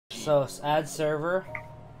So add server.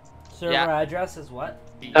 Server address is what?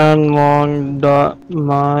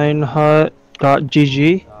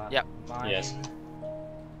 Unlong.minehut.gg. Yep. Yes.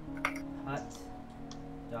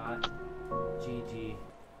 Hut.gg.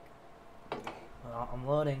 Well, I'm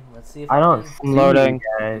loading. Let's see if I'm loading.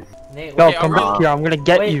 Guys. Nate, No, come back here. I'm gonna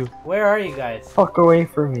get you. Where are you guys? Fuck away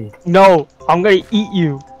from me. No, I'm gonna eat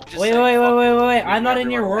you. Wait. I'm not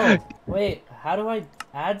in your world. Wait, how do I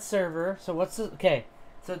add server? So what's the... Okay.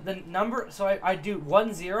 So the number... So I do 10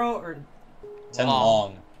 or... 10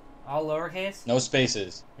 long. All lowercase? No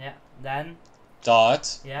spaces. Yeah. Then...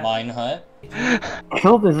 Dot. Yeah. Minehut.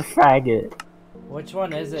 Kill this faggot. Which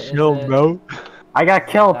one is it? Chill, bro. I got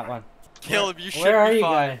killed. That one. Kill him, you should Where are be you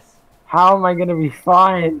fine. guys? How am I gonna be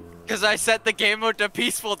fine? Because I set the game mode to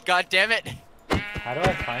peaceful, goddammit. How do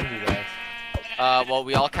I find you guys? Well,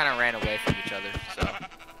 we all kind of ran away from each other, so.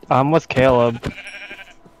 I'm with Caleb.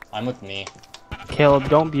 I'm with me. Caleb,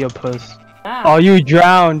 don't be a puss. Ah. Oh, you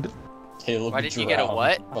drowned. Caleb Why did you get a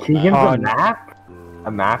what? Keegan's a map?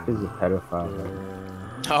 A map is a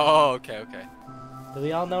pedophile. Oh, okay. Do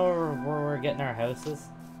we all know where we're getting our houses?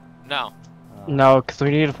 No. No, because we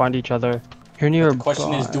need to find each other. You're near. The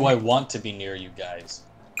question is, do I want to be near you guys?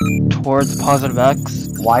 Towards positive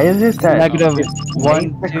X. Why is it that negative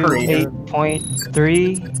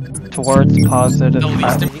 128.3 towards positive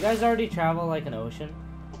X. Did you guys already travel like an ocean?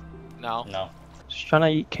 No. Just trying to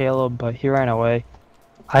eat Caleb, but he ran away.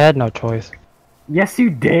 I had no choice. Yes, you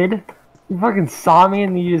did. You fucking saw me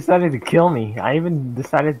and you decided to kill me. I even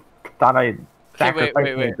thought I'd Okay, sacrifice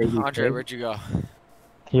wait. my baby Andre, kid. where'd you go?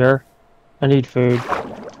 Here. I need food.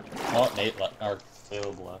 Oh, Nate left. Or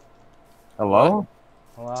Caleb left. Hello?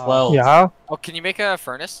 Wow. 12. Yeah? Oh, can you make a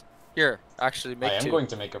furnace? Here, actually, make I am two. going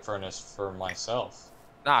to make a furnace for myself.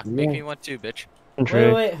 Nah, make me one too, bitch.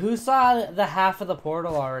 Wait, who saw the half of the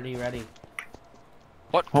portal already ready?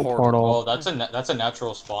 What portal? Oh, that's a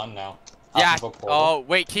natural spawn now. Yeah. Oh,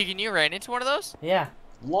 wait, Keegan, you ran into one of those? Yeah.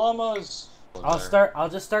 Llamas. I'll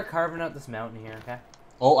just start carving out this mountain here, okay?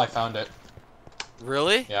 Oh, I found it.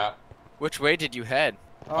 Really? Yeah. Which way did you head?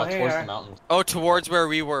 Oh, towards the mountains. Oh, towards where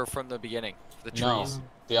we were from the beginning. The trees. No,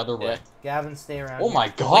 the other way. Gavin, stay around. Oh here. my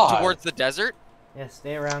god. Like towards the desert? Yeah,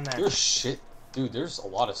 stay around there. You're shit. Dude, there's a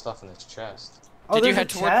lot of stuff in this chest. Oh, did you there's head a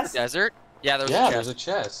towards chest? the desert? Yeah, there's a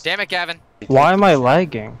chest. Damn it, Gavin. Why am I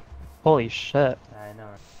lagging? Holy shit. I know.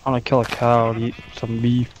 I'm gonna kill a cow and eat some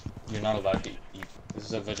beef. You're not allowed to eat. This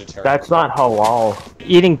is a vegetarian. That's not halal.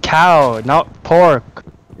 Eating cow, not pork.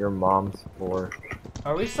 Your mom's pork.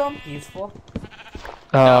 Are we so peaceful?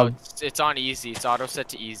 No, it's on easy. It's auto set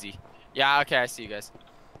to easy. Yeah, okay, I see you guys.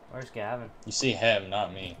 Where's Gavin? You see him,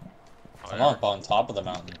 not me. Oh, I'm yeah. up on top of the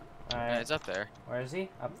mountain. Alright. Yeah, it's up there. Where is he?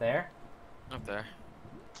 Up there? Up there.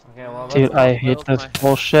 Okay, well, let's Dude, I hate this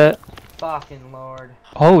bullshit. Fucking lord.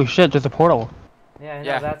 Oh shit, there's a portal. Yeah, I know,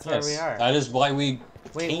 Yeah. that's where we are. That is why we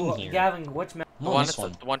came Wait, here. Gavin, which mountain? The No, one, this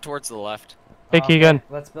one. the one towards the left. Hey Keegan,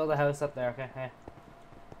 Let's build a house up there, okay? Hey.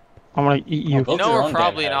 I'm gonna eat you. Build You know your we're own damn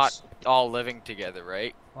probably not house. all living together,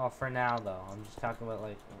 right? Well, for now, though. I'm just talking about,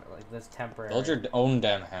 like this temporary. Build your own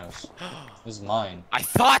damn house. This is mine. I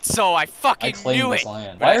thought so! I fucking I claim knew this it!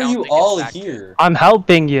 land. But Why I are don't you think all it's accurate. here? I'm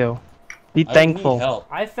helping you. Be I don't thankful. need help.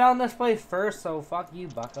 I found this place first, so fuck you,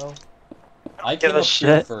 bucko. I Give came a up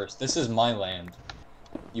here shit. first. This is my land.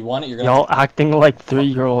 You want it? You're gonna. Y'all acting like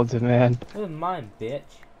 3-year-olds, man. This is mine, bitch.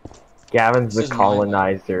 Gavin's This the is mine,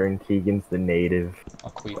 colonizer and Keegan's the native.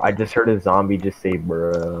 Queen. I just heard a zombie just say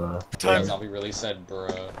bruh. Yeah, zombie really said,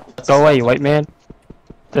 bruh. Go away, white man.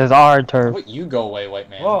 This is our turf. Wait, you go away, white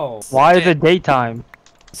man. Whoa. Why is it daytime?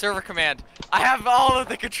 Server command. I have all of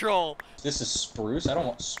the control! This is spruce. I don't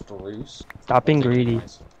want spruce. Stop being I'll take greedy.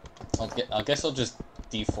 nice. I guess I'll just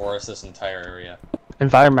deforest this entire area.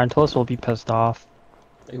 Environmentalists will be pissed off.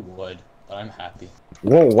 They would, but I'm happy.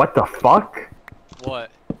 Whoa, what the fuck?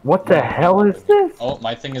 What? What the hell is this? Oh,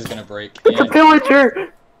 my thing is gonna break. It's a and-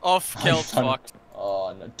 villager! Oh, killed, done. fucked.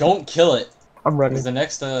 Oh, no. Don't kill it! I'm running. Because the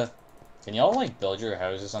next, can y'all, like, build your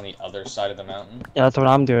houses on the other side of the mountain? Yeah, that's what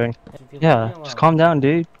I'm doing. If you leave Yeah, me just alone. calm down,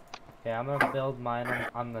 dude. Okay, I'm gonna build mine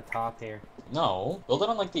on the top here. No, build it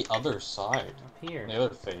on, like, the other side. Up here. The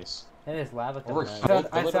other face. It is lava Over coming here.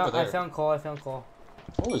 out. Build it over I there. found coal, I found coal.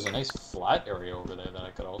 Oh, there's a nice flat area over there that I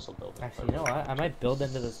could also build. Actually, you know what? I might build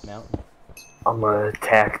into this mountain. I'm gonna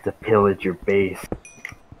attack the pillager base.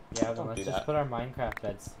 Yeah, but Don't let's do just that. put our Minecraft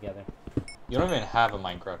beds together. You don't even have a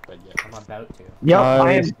Minecraft bed yet. I'm about to. Yep,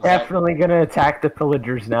 I am Nice. definitely gonna attack the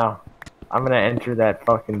pillagers now. I'm gonna enter that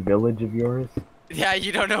fucking village of yours. Yeah,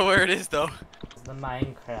 you don't know where it is, though. It's the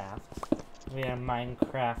Minecraft. We are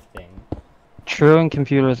Minecrafting. True in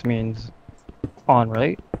computers means on,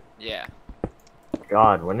 right? Yeah.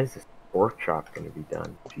 god, when is this pork chop gonna be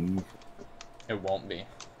done? Jeez. It won't be.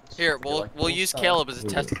 Here, You're like, we'll "Oh, use sorry." Caleb as a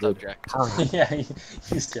test subject. Yeah,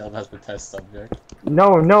 you still has the test subject.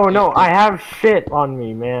 No, I have shit on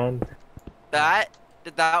me, man.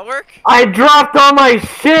 Did that work? I dropped all my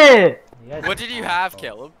shit! You guys What are did you have, assholes.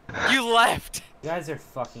 Caleb? You left. You guys are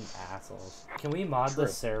fucking assholes. Can we mod True.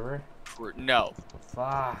 this server? No.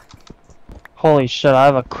 Fuck. Holy shit, I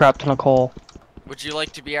have a crap ton of coal. Would you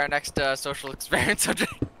like to be our next social experiment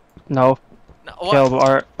subject? No. No, what?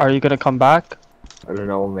 Caleb, are you gonna come back? I don't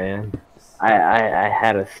know, man. I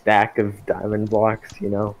had a stack of diamond blocks, you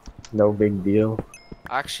know? No big deal.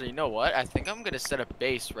 Actually, you know what? I think I'm gonna set a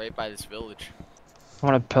base right by this village. I'm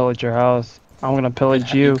gonna pillage your house. I'm gonna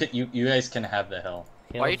pillage you. You guys can have the hill.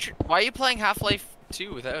 Why are you playing Half-Life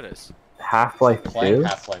 2 without us? Half-Life Playing 2?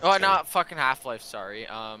 Half-Life. Oh, 2. not fucking Half-Life. Sorry.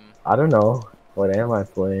 I don't know. What am I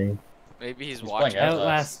playing? Maybe he's He's watching. playing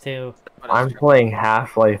Outlast 2. I'm playing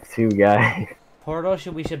Half-Life 2, guy. Portal,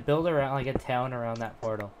 we should build around like a town around that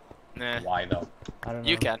portal. Nah. Why though? I don't know.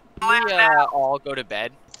 You can. We all go to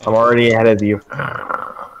bed. I'm already ahead of you.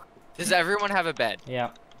 Does everyone have a bed? Yeah.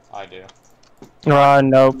 I do.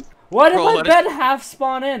 Nope. What did Bro, my let bed half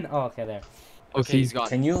spawn in? Oh, okay, there. Okay, he's gone.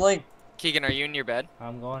 Can you like? Keegan, are you in your bed?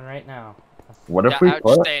 I'm going right now. What if Yeah, we just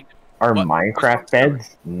put stay in. our what- Minecraft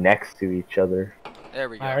beds next to each other? There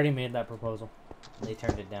we go. I already made that proposal. They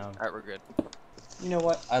turned it down. Alright, we're good. You know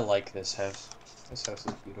what? I like this house. This house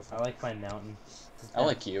is beautiful. I like my mountain. I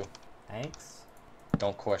like you. Thanks.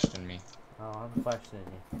 Don't question me. Oh, I'm questioning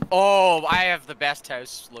you. Oh, I have the best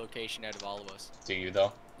house location out of all of us. Do you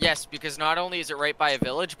though? Yes, because not only is it right by a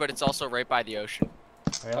village, but it's also right by the ocean.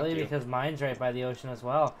 Really? you. Because mine's right by the ocean as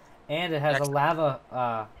well. And it has Next. a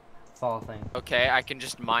lava fall thing. Okay, I can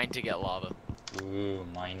just mine to get lava. Ooh,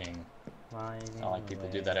 mining. Mining I like people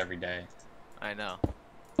do away. that every day. I know.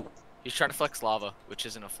 He's trying to flex lava, which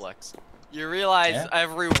isn't a flex. You realize Yeah.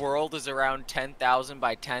 every world is around 10,000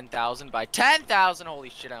 by 10,000 by 10,000. Holy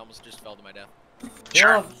shit, I almost just fell to my death.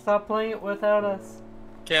 Caleb, stop playing it without us.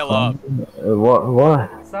 Caleb,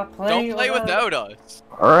 What? Stop playing don't play it without without us.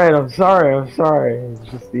 Alright, I'm sorry. It's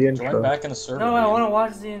just the Join intro. back in the server. No, I dude. want to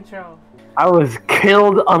watch the intro. I was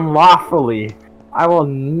killed unlawfully. I will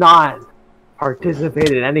not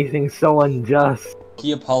participate in anything so unjust.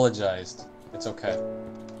 He apologized. It's okay.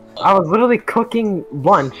 I was literally cooking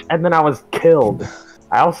lunch and then I was killed.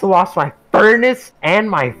 I also lost my furnace and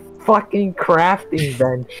my fucking crafting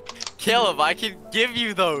bench. Caleb, I can give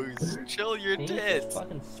you those. Chill your Can you just tits.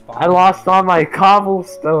 fucking spawn? I lost all my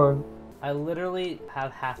cobblestone. I literally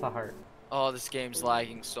have half a heart. Oh, this game's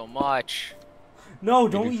lagging so much. No,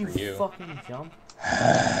 Maybe don't you for you. fucking jump.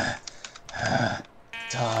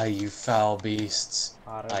 Die, you foul beasts.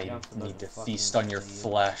 Auto I jump need to fucking feast on your idiot.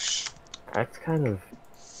 flesh. That's kind of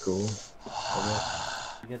cool.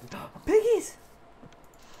 You get to- Piggies!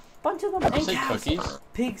 Bunch of them. Did you And say cows. cookies?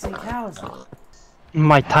 Pigs and cows.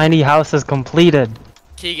 My tiny house is completed.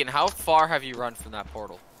 Keegan, how far have you run from that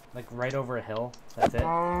portal? Like right over a hill. That's it.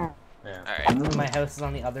 Yeah. Alright. My house is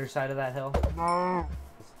on the other side of that hill.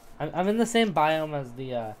 I'm in the same biome as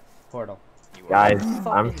the portal. Guys,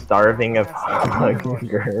 I'm starving of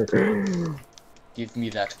hunger. Give me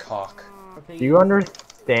that cock. Do you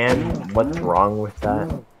understand what's wrong with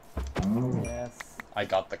that? Yes. I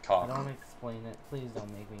got the I cock. don't explain it. Please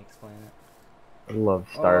don't make me explain it. I love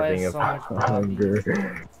Oh, I starving have of so much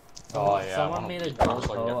hunger. Oh, yeah, Someone well, made a of course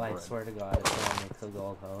gold I get hoe. I bread. swear to God, if someone makes a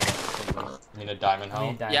gold hoe, that's so good. I mean a diamond I hoe.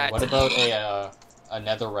 mean, diamond. Yeah, What about a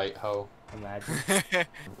netherite hoe? Imagine.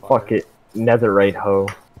 Fuck it. Netherite hoe.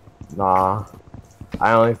 Nah.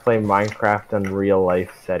 I only play Minecraft on real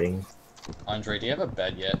life settings. Andre, do you have a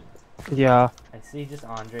bed yet? Yeah. I see just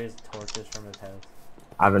Andre's torches from his house.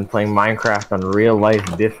 I've been playing Minecraft on real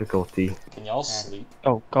life difficulty. Can y'all sleep?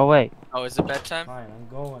 Oh, go away. Oh, is it bedtime? Fine, I'm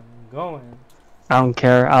going. I don't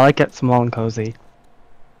care. I like it small and cozy.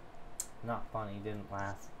 Not funny, didn't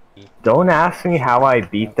laugh. Don't ask me how I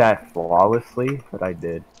beat that flawlessly, but I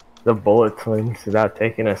did. The bullet twins without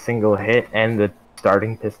taking a single hit and the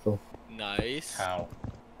starting pistol. Nice. How?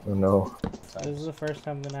 Oh no. This is the first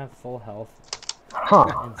time I'm gonna have full health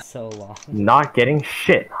Huh. in so long. Not getting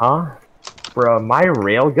shit, huh? Bruh, my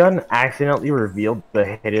railgun accidentally revealed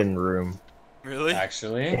the hidden room. Really?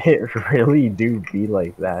 Actually, It really do be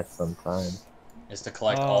like that sometimes. is to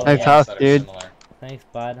collect Oh. all the Nice ones house, that are dude. similar. Thanks,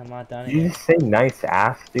 bud. I'm not done Did you yet. just say nice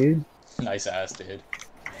ass, dude? Nice ass, dude.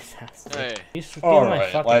 Hey, You should steal my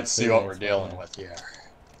Alright, fucking let's see what food, we're I dealing swear. with here.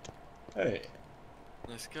 Hey,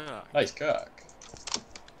 let's go. nice cock.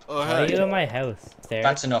 Oh, Why are hey. you in my house? There.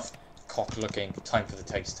 That's enough cock looking. Time for the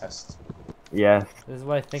taste test. Yes. This is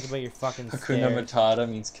what I think about your fucking Hakuna stairs. Matata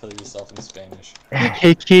means kill yourself in Spanish.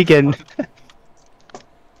 Hey Keegan.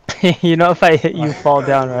 You know if I hit you fall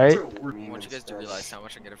down, right? I want you guys to realize how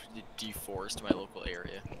much I'm gonna deforest my local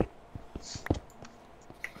area.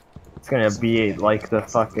 It's gonna be like the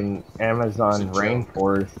fucking Amazon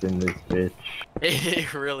rainforest in this bitch.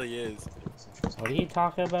 It really is. What are you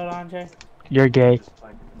talking about, Andre? You're gay.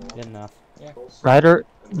 Good enough. Yeah. Ryder,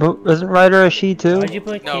 isn't Ryder a she too? Why'd you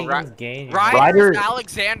put No, Keegan's gay? in your Ryder Ryder- is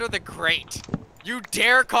Alexander the Great. You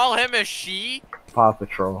dare call him a she? Paw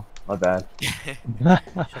Patrol. My bad. Shut the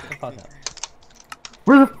fuck up.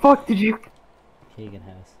 Where the fuck did you? Keegan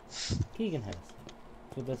House. Keegan House.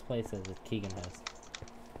 That's what this place is. It's Keegan House.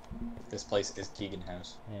 This place is Keegan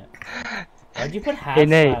House. Yeah. Why'd you put half Hey,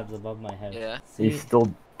 Nate. slabs above my head? Yeah. He's See?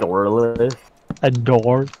 still doorless. A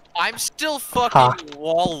door. I'm still fucking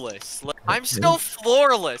wallless. I'm still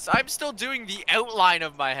floorless. I'm still doing the outline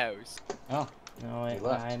of my house. Oh. No, You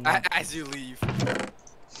left. I'm not. As you leave.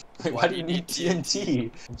 Wait, why do you need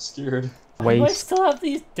TNT? I'm scared. Why do I Waste. still have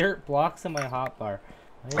these dirt blocks in my hotbar?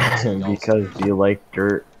 Why- Because you like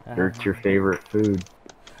dirt. Dirt's your favorite food.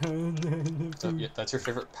 So, yeah, that's your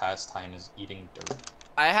favorite pastime is eating dirt.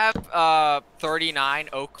 I have 39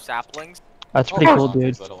 oak saplings. That's pretty Oh, cool,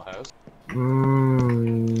 Andre's dude. little house.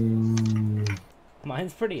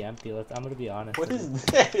 Mine's pretty empty. I'm gonna be honest. What with is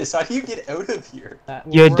this? How do you get out of here? We're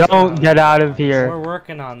You working don't on get it. out of We're here.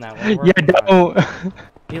 working on that. We're You working on it. don't.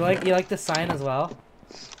 You like the sign as well?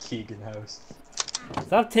 Keegan House.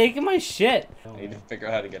 Stop taking my shit. I need to figure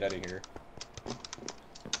out how to get out of here.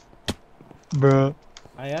 Bro,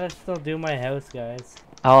 I gotta still do my house, guys.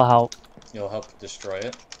 I'll help. You'll help destroy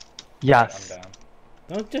it? Yes. I'm down.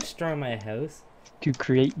 Don't destroy my house. To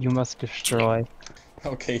create, you must destroy.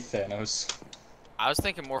 Okay, Thanos. I was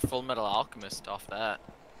thinking more Full Metal Alchemist off that.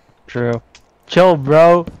 True. Chill,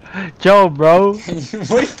 bro. Chill, bro. Wait,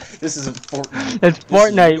 this isn't Fortnite. It's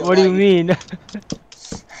Fortnite. What do you mean?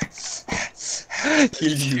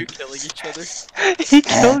 You killing each other? He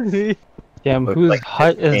killed me. Damn, Looks whose like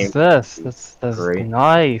hut this is game. this? That's Great.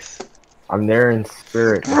 nice. I'm there in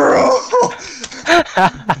spirit. Bro!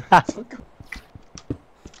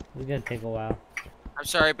 It's gonna take a while. I'm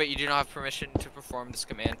sorry, but you do not have permission to perform this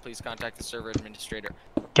command. Please contact the server administrator.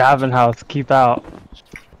 Gavin House, keep out.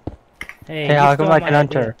 Hey, Hey, you how come stole I my can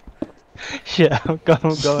enter? Shit, I'm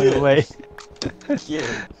going away.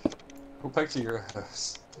 Yeah. Go back to your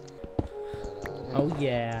house. Oh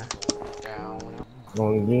yeah.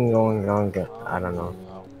 Going. I don't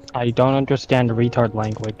know. I don't understand retard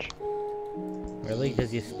language. Really?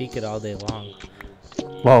 Because you speak it all day long.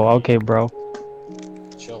 Whoa, okay, bro.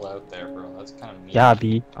 Chill out there, bro. That's kind of mean. Yeah,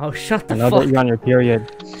 B. Oh, shut I the know that fuck. you're on your period.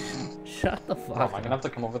 Shut the Bro, fuck. am I gonna have to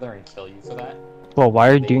come over there and kill you for that? Well, why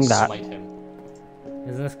are you Nate, doing that? Smite him.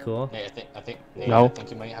 Isn't this cool? Nate, Nate, No. I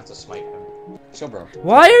think you might have to smite him. Chill, bro.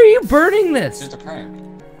 Why are you burning It's this? just a prank.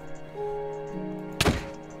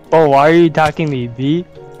 Oh, why are you attacking me, B?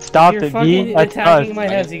 Stop You're it, fucking B. That's attacking us. my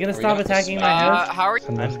house. You gonna Are we stop gonna have to attacking smash my house? How are you?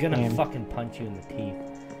 In this I'm gonna game. fucking punch you in the teeth.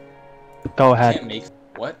 Go Can't ahead. make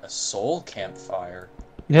what? A soul campfire?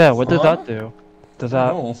 Yeah, what does Huh? that do? Does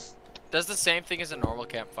that? No. Does the same thing as a normal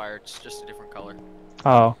campfire, it's just a different color.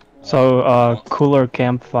 Oh, so cooler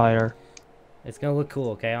campfire. It's gonna look cool,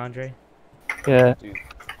 okay, Andre? Yeah.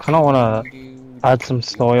 Kind of wanna add some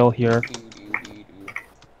soil here.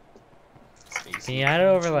 Can you add it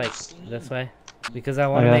over like this way? Because I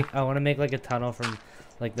want to yeah. I want to make like a tunnel from,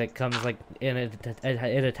 like that comes like in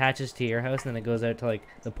it attaches to your house and then it goes out to like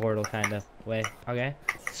the portal kind of way. Okay.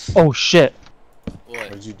 Oh shit! What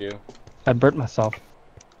What? did you do? I burnt myself.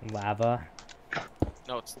 Lava,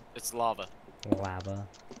 No, it's lava. lava.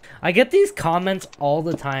 I get these comments all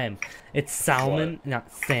the time. It's salmon,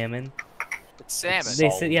 not salmon. It's salmon. They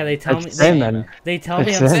say, yeah, they tell It's me salmon. they tell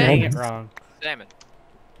me It's I'm saying it salmon. wrong. Salmon.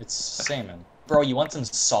 It's salmon. Bro, you want some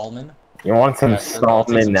salmon? You want some Yeah, sure, I'll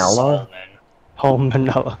take some salmonella? salmon. Oh,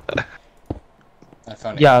 Manila. I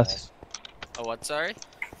found Yes. animals. Oh, what? Sorry.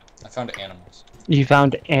 I found animals. You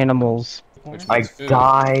found animals. Which I means food.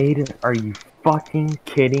 died. Are you fucking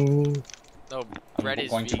kidding me? No, I'm bread is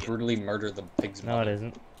going to vegan. brutally murder the pig's No, it mother.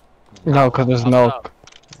 isn't. No, cause there's How's milk.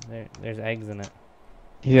 There's eggs in it.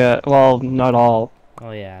 Yeah, well, not all.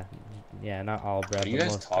 Oh yeah, yeah, not all bread. What are you but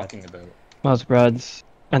guys most bread. talking about? Most breads.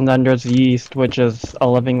 And then there's yeast, which is a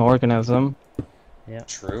living organism.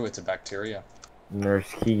 True, it's a bacteria. And there's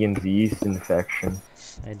Keegan's yeast infection.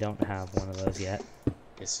 I don't have one of those yet.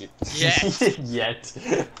 Yes, you... Yet.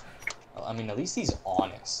 Yet. Well, I mean, at least he's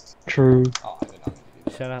honest. True. Oh, I did not mean to do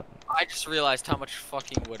that. Shut up. I just realized how much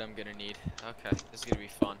fucking wood I'm gonna need. Okay, this is gonna be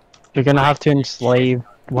fun. You're gonna have to enslave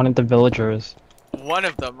one of the villagers. One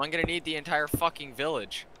of them. I'm gonna need the entire fucking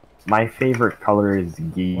village. My favorite color is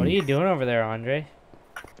geese. What are you doing over there, Andre?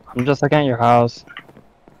 I'm just looking at your house.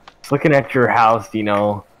 Looking at your house, you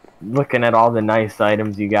know. Looking at all the nice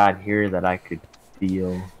items you got here that I could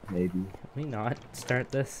steal, maybe. Can we not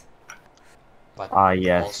start this? But Ah, it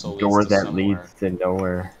yes. also leads Door to that somewhere. leads to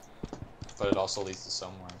nowhere. But it also leads to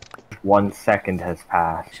somewhere. 1 second has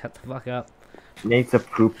passed. Shut the fuck up. Nate's a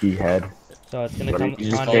poopy head. So it's gonna What come. did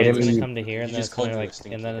you Andre, say it's to gonna me? come to here, You and then just it's gonna called you a like,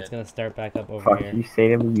 stinky and then it's head. gonna start back up over Fuck here. you say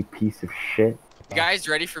to me, you piece of shit. You guys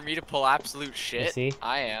ready for me to pull absolute shit? see?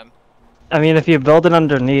 I am. I mean, if you build it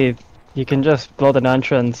underneath, you can just build an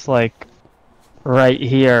entrance like right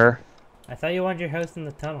here. I thought you wanted your house in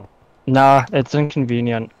the tunnel. Nah, it's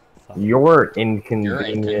inconvenient. You're You're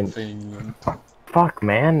inconvenient. inconvenient. Fuck,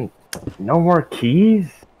 man. No more keys?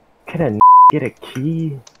 Can a get a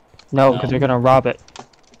key? No, No. because you're gonna rob it.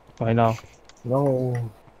 I know. No.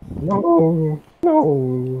 No.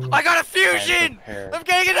 No. I got a I'm fusion! prepared. I'm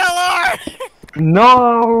getting an LR!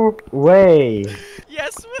 No way.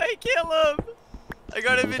 Yes way, Caleb! I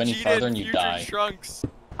got a Move any Vegeta farther and and you Future die. Trunks.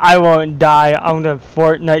 I won't die. I'm gonna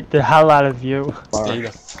Fortnite the hell out of you. Stay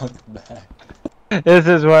the fuck back. This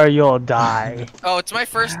is where you'll die. Oh, it's my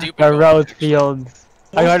first dupe. The rose fields.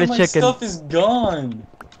 I got a Most of my chicken. stuff is gone.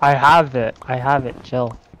 I have it. I have it.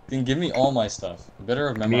 Chill. Then give me all my stuff. You better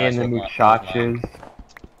remember. Me and the muchachos.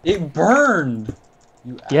 It burned.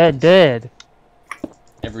 You Yeah, it ass. did.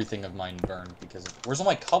 Everything of mine burned because of... Where's all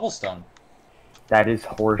my cobblestone? That is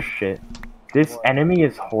horse shit. This enemy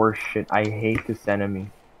is horse shit. I hate this enemy.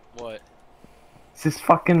 What? It's this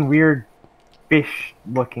fucking weird fish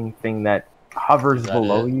looking thing that hovers Is that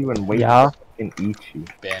below it? you and waits Yeah. to fucking eat you.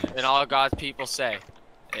 Banished. And all God's people say,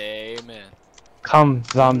 Amen. Come,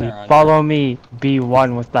 zombie. there, Andre. Follow me. Be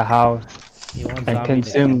one with the house. You want And zombie to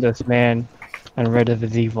consume come. this man and rid of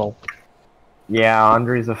his evil. Yeah,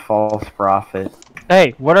 Andre's a false prophet.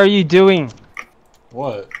 Hey, what are you doing?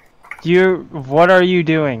 What? What are you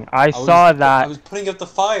doing? I saw I that. was putting up the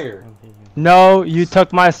fire. No, you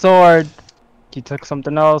took my sword. You took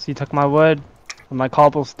something else. You took my wood and my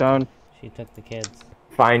cobblestone. She took the kids.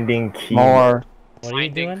 Finding key. More. What are you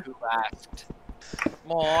Finding doing? who asked.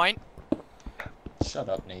 Mine, Shut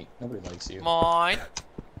up, Nate. Nobody likes you. mine.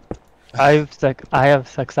 I have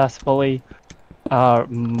successfully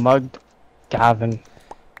mugged Gavin.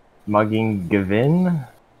 Mugging Gavin?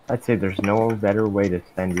 I'd say there's no better way to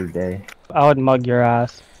spend your day. I would mug your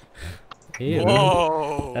ass. Ew.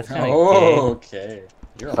 Whoa. That's kind of Oh, okay.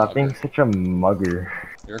 You're a Stop being mugger. such a mugger.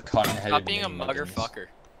 You're a cotton-headed Stop being a mini mugger muggins. fucker.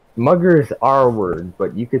 Mugger is our word,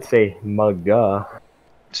 but you could say mugga.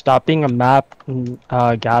 Stop being a map,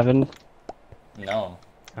 Gavin. No.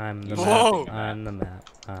 I'm the Whoa. map. I'm the map.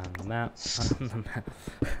 I'm the map. I'm the map.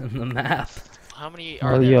 I'm the map. How many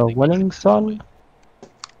are Are there? you a in the- winning son?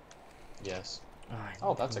 Yes. Oh, I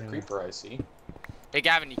Oh, that's a really- creeper I see. Hey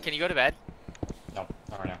Gavin, can you go to bed? No,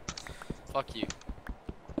 not right now. Fuck you.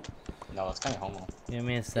 No, that's kind of homo. Give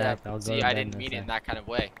me a sec. I'll go See, to I bed didn't in a mean it in sec. that kind of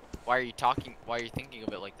way. Why are you talking? Why are you thinking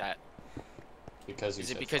of it like that? Because you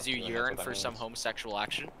Is it said because fuck you and that's yearn what that for some means. homosexual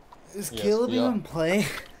action? Is Yes, Caleb yeah. even playing?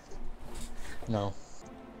 No.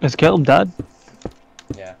 Is Caleb dead?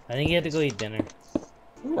 Yeah. I think he had to go eat dinner.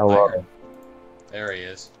 Ooh, Hello. iron. There he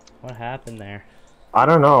is. What happened there? I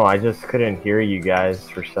don't know, I just couldn't hear you guys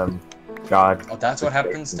for some god. Oh, that's what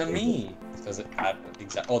happens to me. Does it?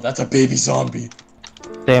 Oh, that's a baby zombie.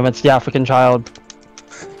 Damn, it's the African child.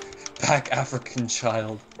 Back African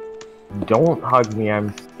child. Don't hug me,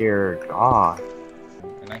 I'm scared. Ah.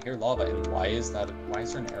 And I hear lava. And why is that? Why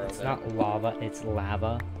is there an arrow It's there? not lava, it's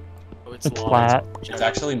lava. Oh, it's It's lava. flat. It's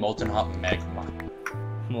actually molten hot magma.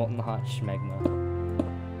 Molten hot schmegma.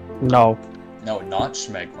 No. No, not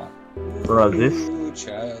schmegma. Bro, this Ooh,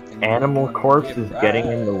 child, can you animal get corpse is right? getting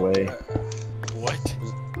in the way. What?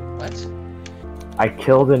 What? I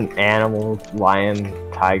killed an animal,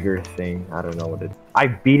 lion, tiger thing. I don't know what it is. I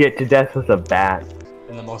beat it to death with a bat.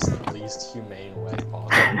 In the most least humane way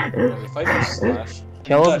possible. If I do slash.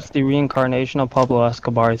 Caleb's the reincarnation of Pablo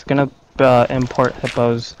Escobar. He's gonna import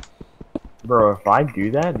hippos. Bro, if I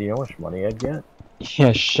do that, do you know how much money I'd get?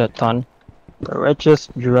 Yeah, shit ton. The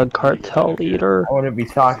richest drug cartel leader. I wouldn't be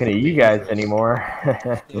talking to you guys anymore.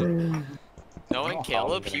 Knowing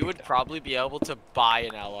Caleb, he would probably be able to buy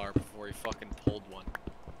an LR before he fucking pulled one.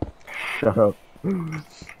 Shut up.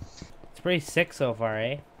 It's pretty sick so far,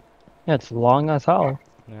 eh? Yeah, it's long as hell.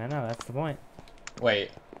 I know, that's the point.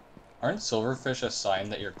 Wait, aren't silverfish a sign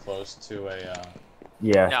that you're close to a?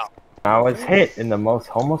 Yeah. No. I was hit in the most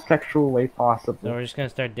homosexual way So possible. we're just gonna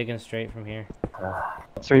start digging straight from here.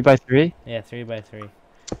 3x3? Yeah, 3 by 3.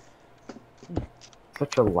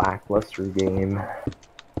 Such a lackluster game.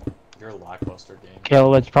 You're a lackluster game.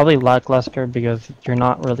 Kill, it's probably lackluster because you're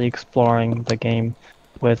not really exploring the game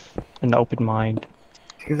with an open mind.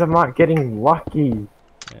 Because I'm not getting lucky.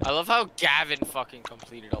 I love how Gavin fucking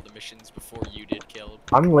completed all the missions before you did, Caleb.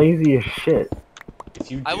 I'm lazy as shit. If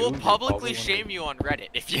you do, I will you're publicly probably shame you on Reddit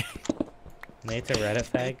if you. Nate's a Reddit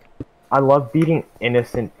fag. I love beating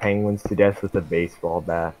innocent penguins to death with a baseball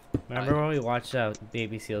bat. Remember when we watched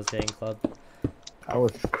Baby Seals Getting Club? That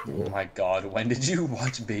was Oh cool. my god, when did you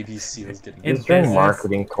watch Baby Seals getting In It's during business.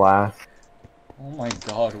 marketing class. Oh my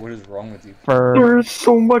god, what is wrong with you? For There's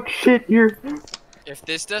so much shit here. If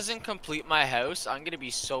this doesn't complete my house, I'm gonna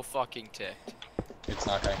be so fucking ticked. It's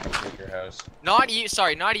not gonna complete your house.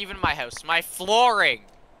 Sorry, not even my house. My flooring.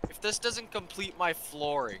 If this doesn't complete my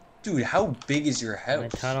flooring, Dude, how big is your My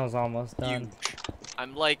house? tunnel's almost done. huge.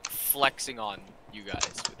 I'm like flexing on you guys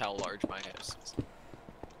with how large my house is.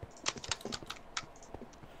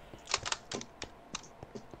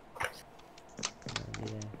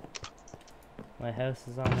 Yeah. My house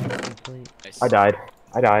is almost complete. Nice. I died.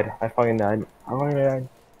 I fucking died. I fucking died.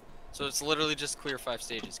 So it's literally just clear 5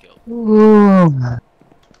 stages, Caleb.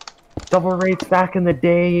 Double rates back in the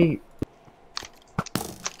day.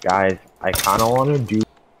 Guys, I kinda wanna do.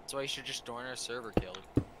 That's why you should just join our server,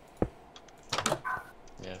 Caleb.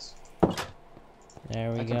 Yes.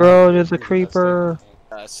 There we go. Bro, there's a creeper.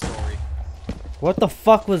 Story. What the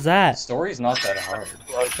fuck was that? Story's not that hard.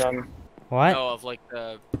 What? No, of like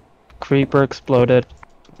the. Creeper exploded.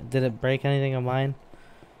 Did it break anything of mine?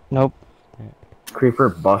 Nope. Creeper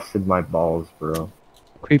busted my balls, bro.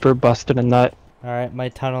 Creeper busted a nut. Alright, my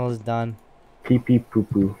tunnel is done. Pee pee poo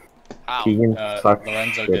poo. Ow. Keegan sucks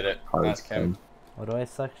Lorenzo shit did it. hard, Ask him. What do I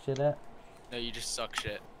suck shit at? No, you just suck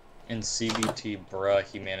shit. In CBT, bruh,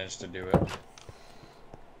 he managed to do it.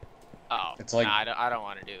 Oh. It's like nah, I don't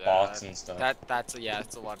want to do that. Bots and stuff. That's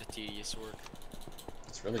a lot of tedious work.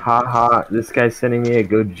 It's really Ha ha, this guy's sending me a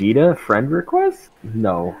Gogeta friend request?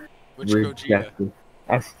 No. Which Gogeta? Rejected.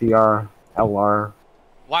 SDR, LR.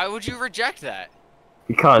 Why would you reject that?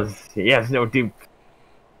 Because he has no dupe.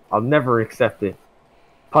 I'll never accept it.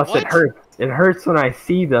 Plus What? it hurts. It hurts when I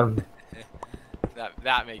see them.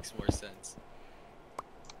 That makes more sense.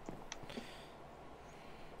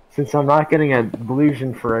 Since I'm not getting a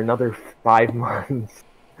delusion for another 5 months.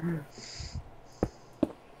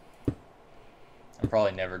 I'm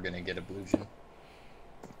probably never gonna get a Blusion.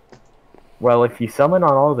 Well, if you summon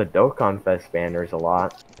on all the Dokkan Fest banners a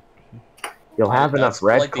lot, you'll have enough That's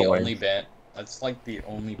red like the coins. only That's like the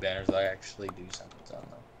only banners I actually do summons on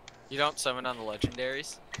though. You don't summon on the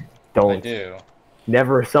legendaries? I Don't. do.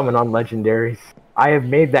 Never summon on legendaries. I have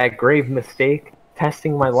made that grave mistake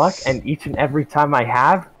testing my luck, and each and every time I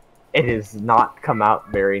have, it has not come out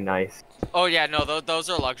very nice. Oh yeah, no, those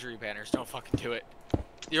are luxury banners. Don't fucking do it.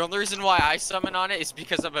 The only reason why I summon on it is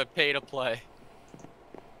because I'm a pay-to-play.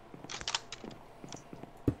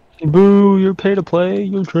 Boo, you're pay to play,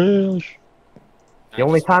 you're trash. The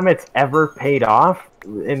only time it's ever paid off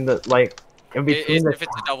in the in between is the if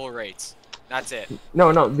it's a double rates. That's it.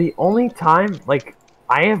 no, the only time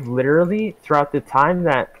I have literally throughout the time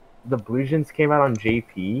that the Blusions came out on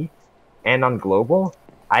JP and on Global,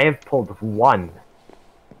 I have pulled one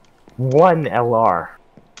LR.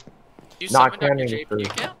 You Not summoned on your counting JP for-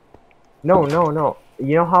 account? No.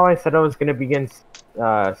 You know how I said I was gonna begin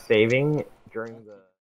saving during the